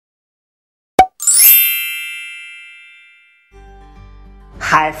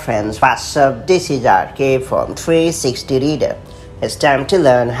Hi friends, what's up? This is RK from 360 Reader. It's time to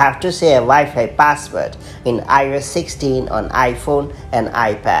learn how to say a Wi-Fi password in iOS 16 on iPhone and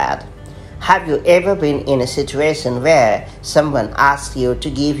iPad. Have you ever been in a situation where someone asked you to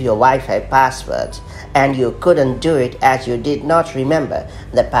give your Wi-Fi password and you couldn't do it as you did not remember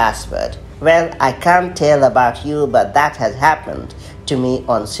the password? Well, I can't tell about you, but that has happened to me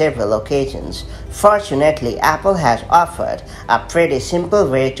on several occasions. Fortunately, Apple has offered a pretty simple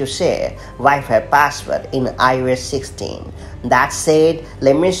way to say Wi-Fi password in iOS 16. That said,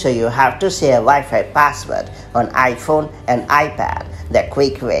 let me show you how to say a Wi-Fi password on iPhone and iPad the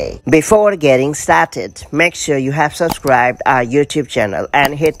quick way. Before getting started, make sure you have subscribed our YouTube channel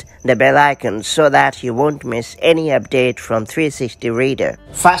and hit the bell icon so that you won't miss any update from 360 Reader.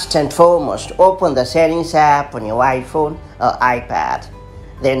 First and foremost, open the Settings app on your iPhone or iPad.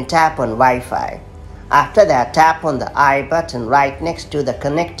 Then tap on Wi-Fi. After that, tap on the I button right next to the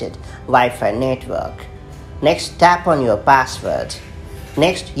connected Wi-Fi network. Next, tap on your password.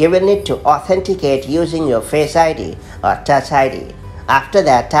 Next, you will need to authenticate using your Face ID or Touch ID. After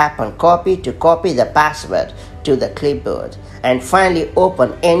that, tap on Copy to copy the password to the clipboard. And finally,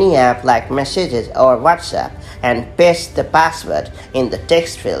 open any app like Messages or WhatsApp and paste the password in the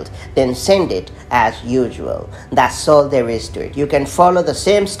text field, then send it as usual. That's all there is to it. You can follow the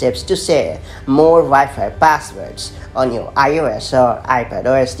same steps to say more Wi-Fi passwords on your iOS or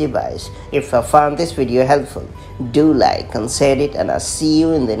iPadOS device. If you found this video helpful, do like and share it, and I'll see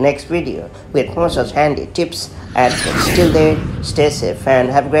you in the next video with more such handy tips and tricks. Till then, stay safe and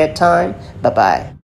have a great time. Bye-bye.